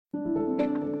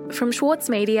From Schwartz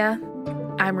Media,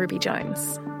 I'm Ruby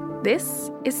Jones. This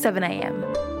is 7am.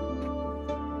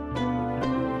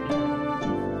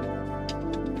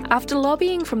 After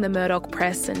lobbying from the Murdoch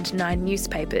Press and 9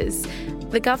 newspapers,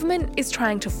 the government is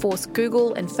trying to force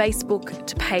Google and Facebook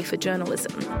to pay for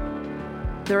journalism.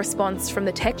 The response from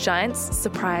the tech giants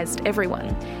surprised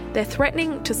everyone. They're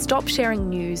threatening to stop sharing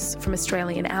news from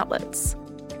Australian outlets.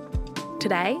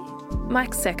 Today,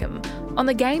 Mike Seccombe on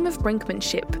the game of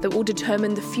brinkmanship that will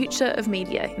determine the future of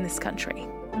media in this country.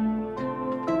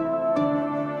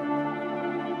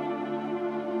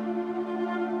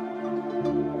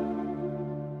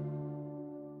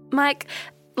 Mike,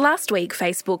 last week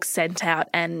Facebook sent out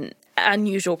an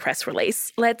unusual press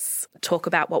release. Let's talk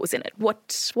about what was in it.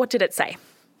 What did it say?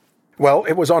 Well,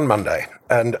 it was on Monday,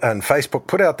 and Facebook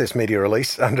put out this media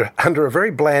release under a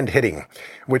very bland heading,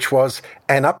 which was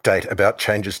an update about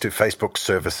changes to Facebook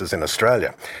services in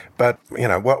Australia. But, you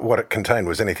know, what it contained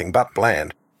was anything but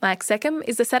bland. Mike Seccombe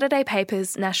is the Saturday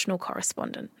paper's national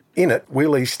correspondent. In it,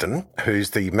 Will Easton,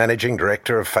 who's the managing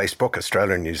director of Facebook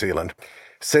Australia and New Zealand,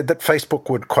 said that Facebook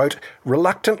would, quote,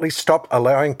 reluctantly stop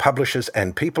allowing publishers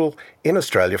and people in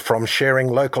Australia from sharing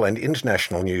local and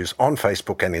international news on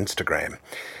Facebook and Instagram.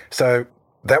 So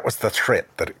that was the threat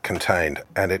that it contained,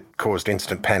 and it caused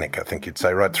instant panic, I think you'd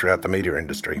say, right throughout the media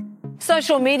industry.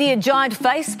 Social media giant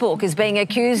Facebook is being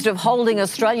accused of holding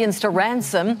Australians to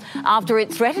ransom after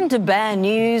it threatened to ban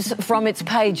news from its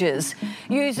pages.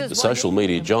 The social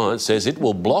media giant says it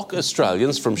will block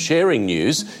Australians from sharing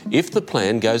news if the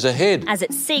plan goes ahead. As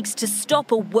it seeks to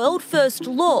stop a world-first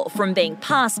law from being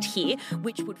passed here,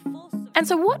 which would force... And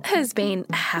so what has been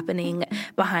happening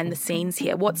behind the scenes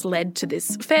here? What's led to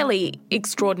this fairly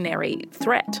extraordinary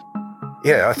threat?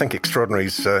 Yeah, I think extraordinary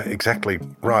is exactly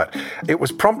right. It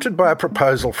was prompted by a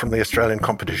proposal from the Australian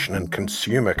Competition and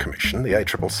Consumer Commission, the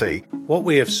ACCC. What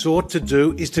we have sought to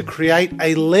do is to create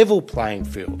a level playing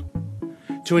field,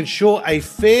 to ensure a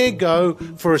fair go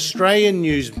for Australian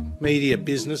news media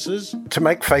businesses. To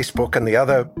make Facebook and the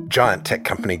other giant tech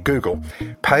company, Google,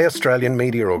 pay Australian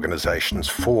media organisations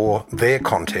for their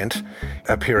content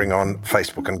appearing on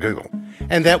Facebook and Google.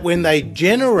 And that when they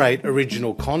generate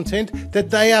original content,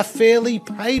 that they are fairly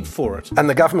paid for it. And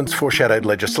the government's foreshadowed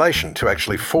legislation to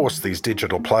actually force these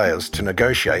digital players to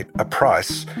negotiate a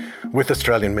price with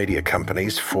Australian media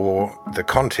companies for the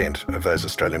content of those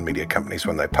Australian media companies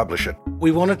when they publish it.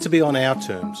 We want it to be on our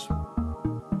terms.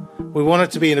 We want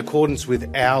it to be in accordance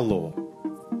with our law.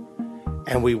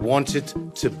 And we want it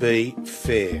to be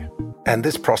fair. And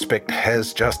this prospect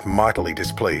has just mightily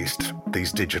displeased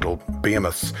these digital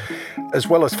behemoths. As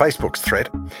well as Facebook's threat,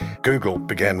 Google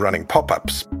began running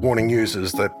pop-ups warning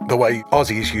users that the way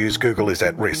Aussies use Google is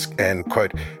at risk and,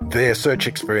 quote, their search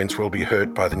experience will be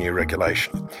hurt by the new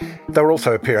regulation. They were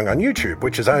also appearing on YouTube,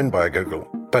 which is owned by Google.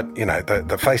 But, you know,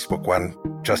 the Facebook one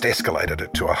just escalated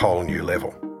it to a whole new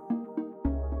level.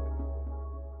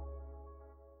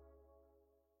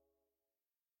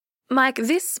 Mike,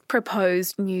 this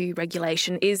proposed new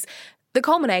regulation is the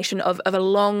culmination of a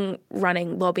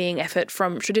long-running lobbying effort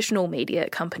from traditional media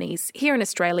companies here in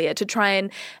Australia to try and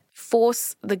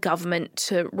force the government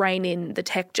to rein in the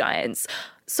tech giants.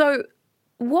 So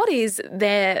what is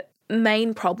their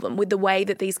main problem with the way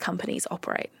that these companies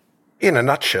operate? In a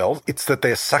nutshell, it's that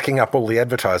they're sucking up all the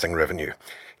advertising revenue.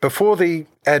 Before the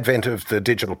advent of the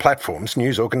digital platforms,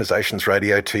 news organisations,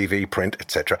 radio, TV, print,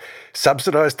 etc.,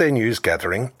 subsidised their news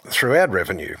gathering through ad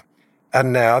revenue.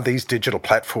 And now these digital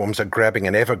platforms are grabbing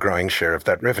an ever-growing share of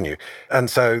that revenue. And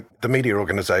so the media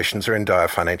organisations are in dire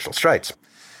financial straits.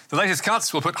 The latest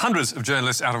cuts will put hundreds of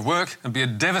journalists out of work and be a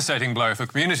devastating blow for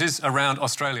communities around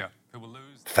Australia who will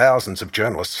lose... Thousands of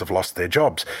journalists have lost their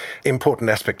jobs.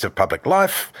 Important aspects of public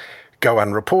life go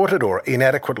unreported or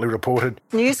inadequately reported.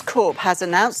 News Corp has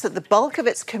announced that the bulk of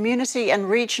its community and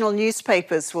regional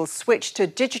newspapers will switch to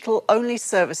digital-only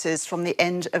services from the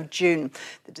end of June.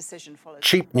 The decision follows...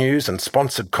 Cheap news and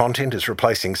sponsored content is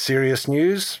replacing serious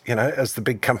news, you know, as the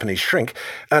big companies shrink.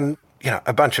 And, you know,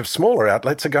 a bunch of smaller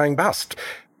outlets are going bust.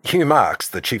 Hugh Marks,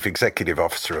 the Chief Executive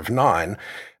Officer of Nine,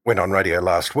 went on radio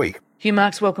last week. Hugh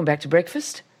Marks, welcome back to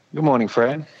Breakfast. Good morning,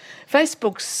 Fran.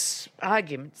 Facebook's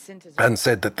argument centres... And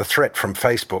said that the threat from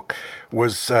Facebook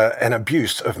was an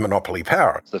abuse of monopoly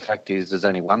power. The fact is there's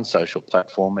only one social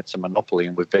platform, it's a monopoly,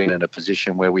 and we've been in a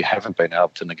position where we haven't been able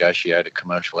to negotiate a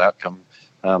commercial outcome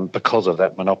because of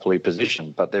that monopoly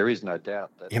position. But there is no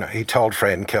doubt that... You know, he told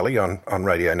Fran Kelly on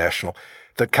Radio National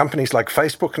that companies like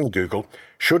Facebook and Google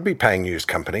should be paying news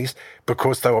companies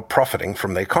because they were profiting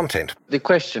from their content. The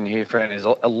question here, Fran, is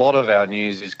a lot of our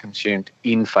news is consumed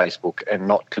in Facebook and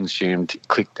not consumed,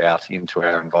 clicked out into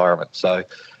our environment. So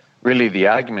really the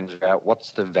argument is about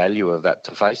what's the value of that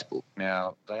to Facebook.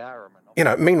 Now, they are a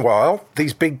monopoly. Meanwhile,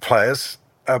 these big players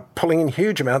are pulling in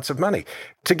huge amounts of money.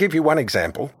 To give you one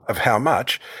example of how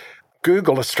much,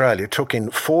 Google Australia took in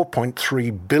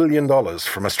 $4.3 billion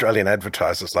from Australian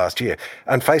advertisers last year,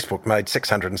 and Facebook made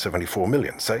 $674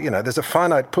 million. So, there's a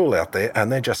finite pool out there,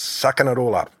 and they're just sucking it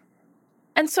all up.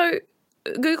 And so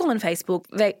Google and Facebook,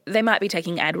 they might be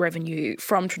taking ad revenue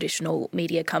from traditional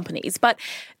media companies, but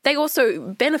they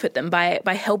also benefit them by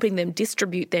helping them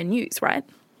distribute their news, right?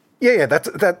 Yeah,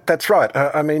 that's right.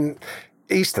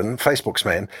 Easton, Facebook's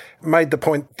man, made the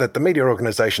point that the media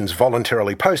organisations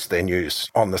voluntarily post their news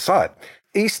on the site.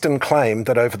 Easton claimed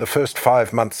that over the first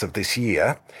 5 months of this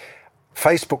year,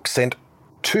 Facebook sent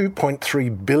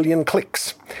 2.3 billion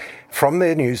clicks from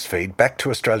their newsfeed back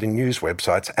to Australian news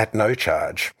websites at no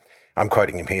charge. I'm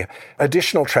quoting him here.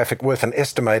 Additional traffic worth an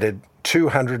estimated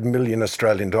 200 million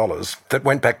Australian dollars that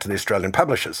went back to the Australian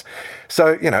publishers.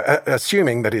 So,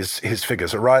 assuming that his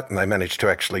figures are right and they managed to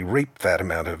actually reap that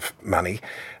amount of money,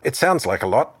 it sounds like a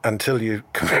lot until you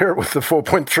compare it with the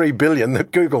 4.3 billion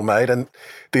that Google made and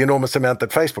the enormous amount that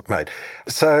Facebook made.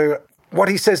 So what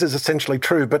he says is essentially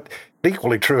true, but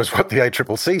equally true is what the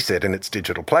ACCC said in its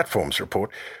digital platforms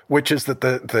report, which is that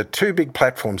the two big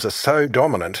platforms are so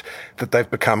dominant that they've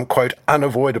become, quote,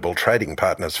 unavoidable trading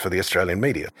partners for the Australian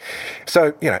media.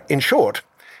 So, in short,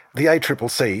 the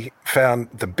ACCC found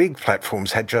the big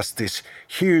platforms had just this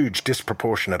huge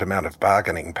disproportionate amount of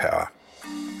bargaining power.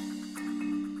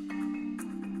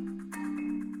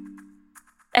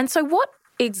 And so what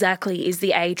exactly is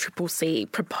the ACCC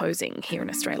proposing here in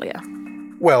Australia?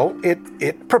 Well,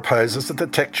 it proposes that the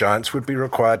tech giants would be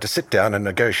required to sit down and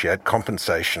negotiate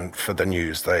compensation for the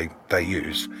news they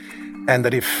use, and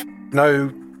that if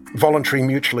no voluntary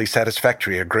mutually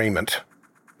satisfactory agreement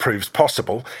proves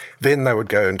possible, then they would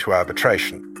go into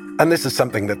arbitration. And this is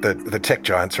something that the tech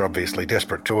giants are obviously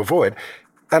desperate to avoid.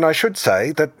 And I should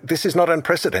say that this is not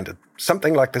unprecedented.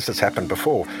 Something like this has happened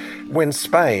before. When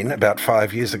Spain, about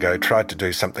 5 years ago, tried to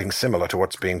do something similar to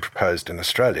what's being proposed in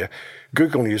Australia,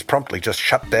 Google News promptly just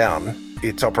shut down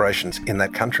its operations in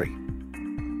that country.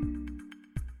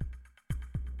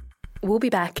 We'll be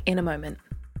back in a moment.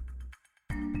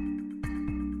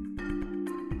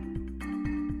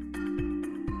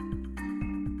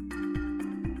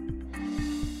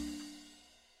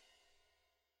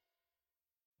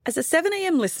 As a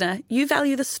 7am listener, you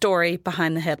value the story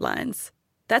behind the headlines.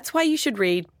 That's why you should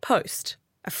read Post,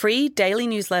 a free daily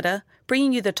newsletter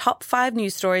bringing you the top 5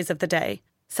 news stories of the day,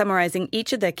 summarising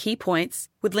each of their key points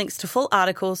with links to full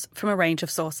articles from a range of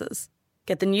sources.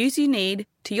 Get the news you need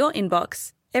to your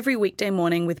inbox every weekday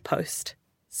morning with Post.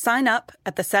 Sign up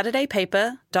at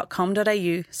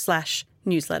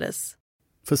thesaturdaypaper.com.au/newsletters.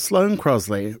 For Sloane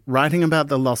Crosley, writing about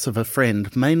the loss of a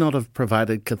friend may not have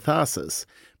provided catharsis,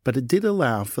 but it did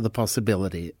allow for the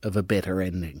possibility of a better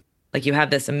ending. Like, you have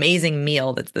this amazing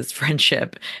meal that's this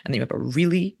friendship, and then you have a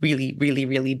really, really, really,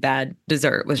 really bad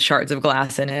dessert with shards of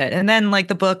glass in it. And then,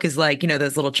 the book is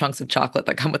those little chunks of chocolate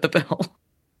that come with the bill.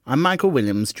 I'm Michael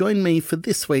Williams. Join me for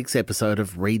this week's episode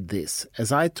of Read This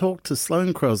as I talk to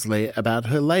Sloane Crosley about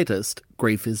her latest,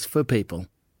 Grief is for People.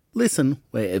 Listen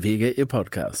wherever you get your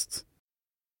podcasts.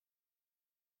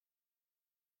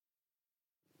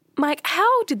 Mike,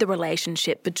 how did the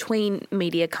relationship between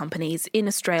media companies in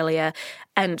Australia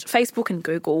and Facebook and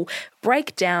Google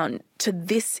break down to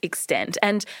this extent?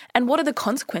 And what are the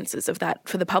consequences of that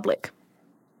for the public?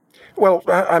 Well,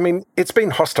 it's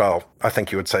been hostile, I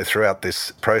think you would say, throughout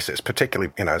this process,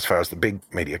 particularly, as far as the big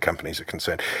media companies are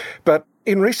concerned. But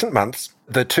in recent months,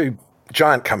 the two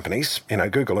giant companies,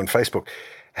 Google and Facebook,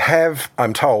 have,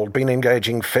 I'm told, been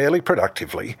engaging fairly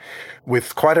productively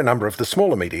with quite a number of the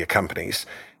smaller media companies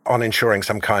on ensuring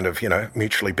some kind of,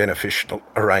 mutually beneficial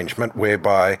arrangement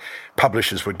whereby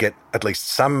publishers would get at least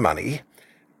some money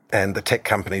and the tech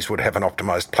companies would have an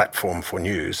optimised platform for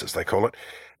news, as they call it.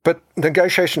 But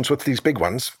negotiations with these big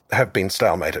ones have been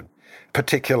stalemated,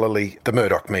 particularly the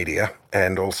Murdoch media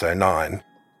and also Nine.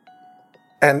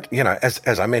 And,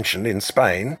 as I mentioned, in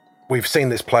Spain, we've seen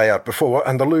this play out before,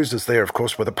 and the losers there, of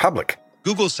course, were the public.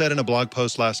 Google said in a blog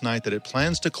post last night that it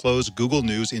plans to close Google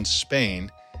News in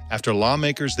Spain after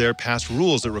lawmakers there passed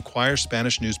rules that require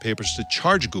Spanish newspapers to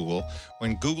charge Google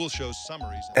when Google shows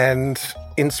summaries. And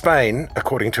in Spain,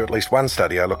 according to at least one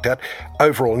study I looked at,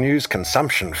 overall news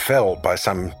consumption fell by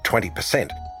some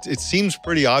 20%. It seems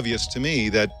pretty obvious to me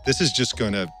that this is just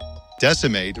going to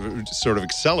decimate, or sort of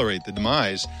accelerate the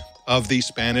demise of the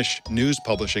Spanish news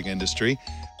publishing industry.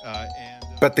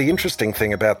 But the interesting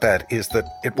thing about that is that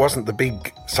it wasn't the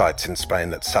big sites in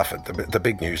Spain that suffered, the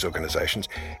big news organisations.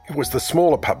 It was the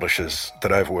smaller publishers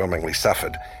that overwhelmingly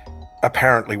suffered.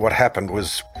 Apparently what happened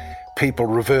was people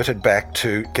reverted back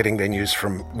to getting their news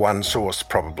from one source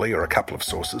probably, or a couple of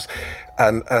sources,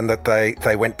 and that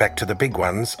they went back to the big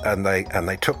ones and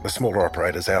they took the smaller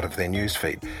operators out of their news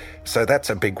feed. So that's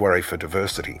a big worry for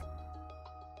diversity.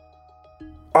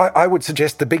 I would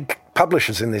suggest the big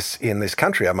publishers in this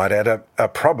country, I might add, are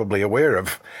probably aware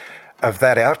of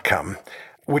that outcome,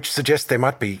 which suggests there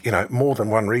might be, more than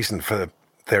one reason for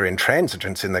their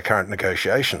intransigence in their current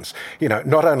negotiations.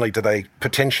 Not only do they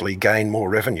potentially gain more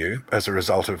revenue as a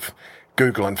result of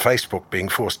Google and Facebook being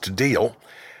forced to deal,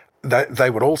 they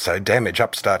would also damage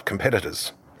upstart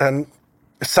competitors. And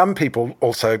some people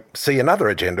also see another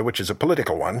agenda, which is a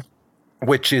political one,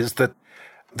 which is that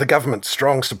the government's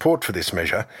strong support for this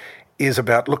measure is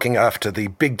about looking after the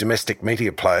big domestic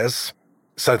media players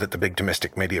so that the big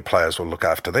domestic media players will look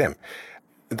after them.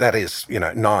 That is,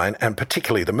 Nine, and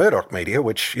particularly the Murdoch media,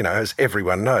 which, as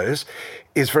everyone knows,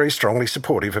 is very strongly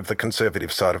supportive of the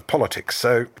conservative side of politics.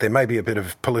 So there may be a bit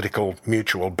of political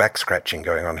mutual back-scratching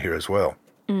going on here as well.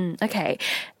 Okay.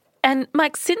 And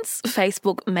Mike, since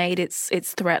Facebook made its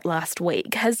threat last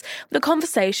week, has the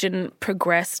conversation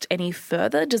progressed any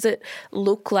further? Does it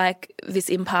look like this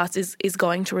impasse is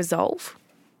going to resolve?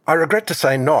 I regret to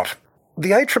say not. The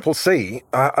ACCC,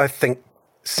 I think,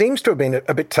 seems to have been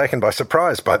a bit taken by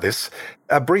surprise by this.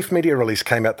 A brief media release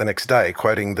came out the next day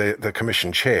quoting the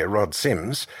Commission chair, Rod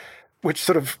Sims, which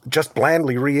sort of just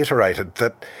blandly reiterated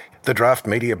that the draft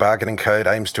media bargaining code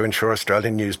aims to ensure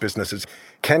Australian news businesses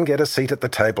can get a seat at the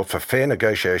table for fair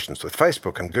negotiations with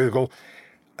Facebook and Google.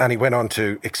 And he went on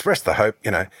to express the hope,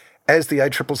 as the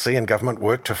ACCC and government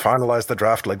work to finalise the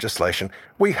draft legislation,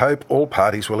 we hope all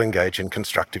parties will engage in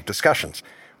constructive discussions.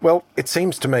 Well, it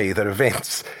seems to me that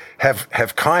events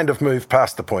have kind of moved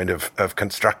past the point of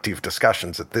constructive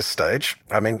discussions at this stage.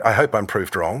 I mean, I hope I'm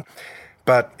proved wrong.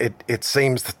 But it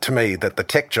seems to me that the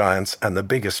tech giants and the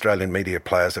big Australian media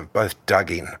players have both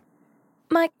dug in.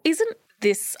 Mike, isn't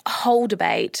this whole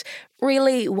debate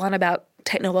really one about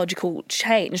technological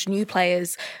change? New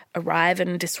players arrive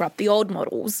and disrupt the old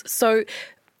models. So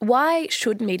why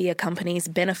should media companies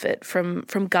benefit from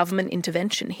government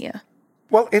intervention here?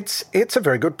 Well, it's a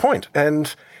very good point,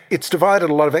 and it's divided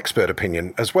a lot of expert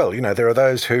opinion as well. There are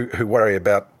those who worry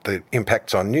about the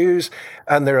impacts on news,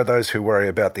 and there are those who worry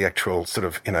about the actual sort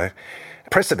of,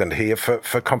 precedent here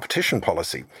for competition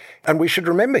policy. And we should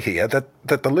remember here that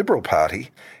the Liberal Party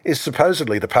is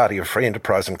supposedly the party of free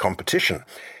enterprise and competition.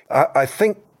 I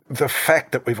think the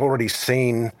fact that we've already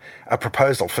seen a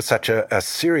proposal for such a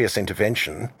serious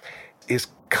intervention is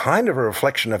kind of a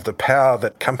reflection of the power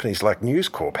that companies like News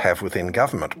Corp have within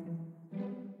government.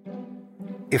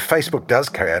 If Facebook does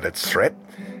carry out its threat,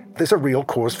 there's a real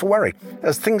cause for worry.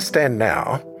 As things stand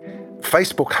now,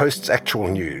 Facebook hosts actual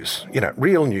news,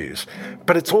 real news,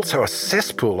 but it's also a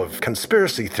cesspool of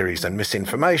conspiracy theories and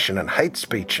misinformation and hate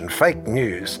speech and fake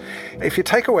news. If you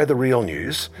take away the real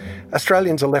news,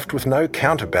 Australians are left with no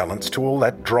counterbalance to all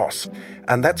that dross,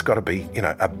 and that's got to be,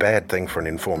 a bad thing for an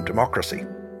informed democracy.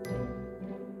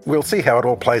 We'll see how it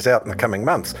all plays out in the coming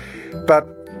months, but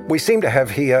we seem to have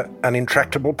here an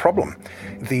intractable problem.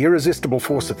 The irresistible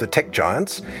force of the tech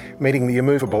giants meeting the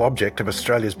immovable object of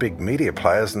Australia's big media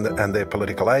players and their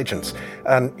political agents.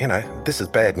 And, this is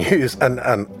bad news. And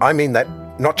I mean that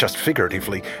not just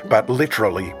figuratively, but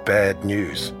literally bad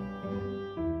news.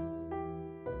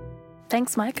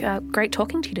 Thanks, Mike. Great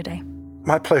talking to you today.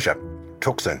 My pleasure.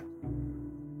 Talk soon.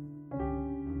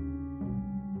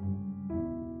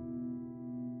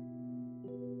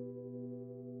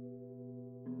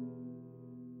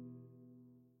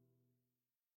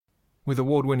 With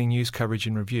award-winning news coverage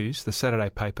and reviews, The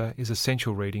Saturday Paper is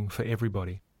essential reading for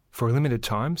everybody. For a limited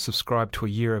time, subscribe to a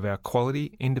year of our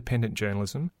quality, independent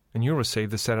journalism, and you'll receive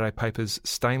The Saturday Paper's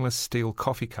stainless steel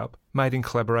coffee cup, made in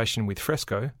collaboration with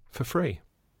Fresco, for free.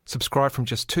 Subscribe from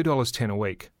just $2.10 a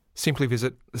week. Simply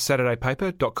visit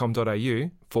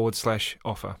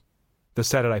thesaturdaypaper.com.au/offer. The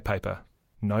Saturday Paper.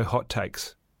 No hot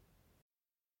takes.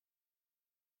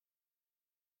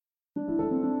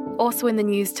 Also in the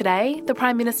news today, the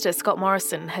Prime Minister, Scott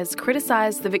Morrison, has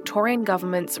criticised the Victorian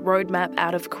government's roadmap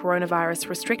out of coronavirus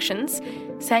restrictions,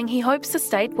 saying he hopes the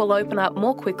state will open up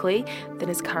more quickly than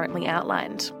is currently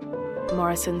outlined.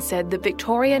 Morrison said that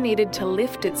Victoria needed to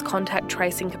lift its contact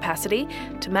tracing capacity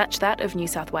to match that of New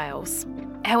South Wales.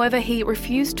 However, he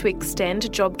refused to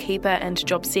extend JobKeeper and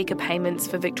JobSeeker payments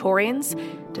for Victorians,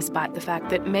 despite the fact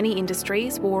that many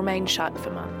industries will remain shut for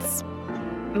months.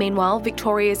 Meanwhile,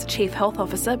 Victoria's Chief Health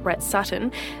Officer, Brett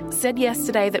Sutton, said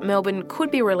yesterday that Melbourne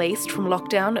could be released from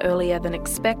lockdown earlier than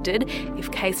expected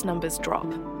if case numbers drop.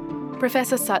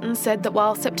 Professor Sutton said that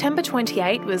while September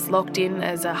 28 was locked in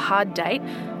as a hard date,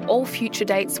 all future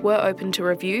dates were open to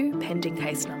review pending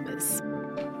case numbers.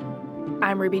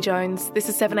 I'm Ruby Jones. This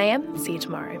is 7am. See you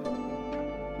tomorrow.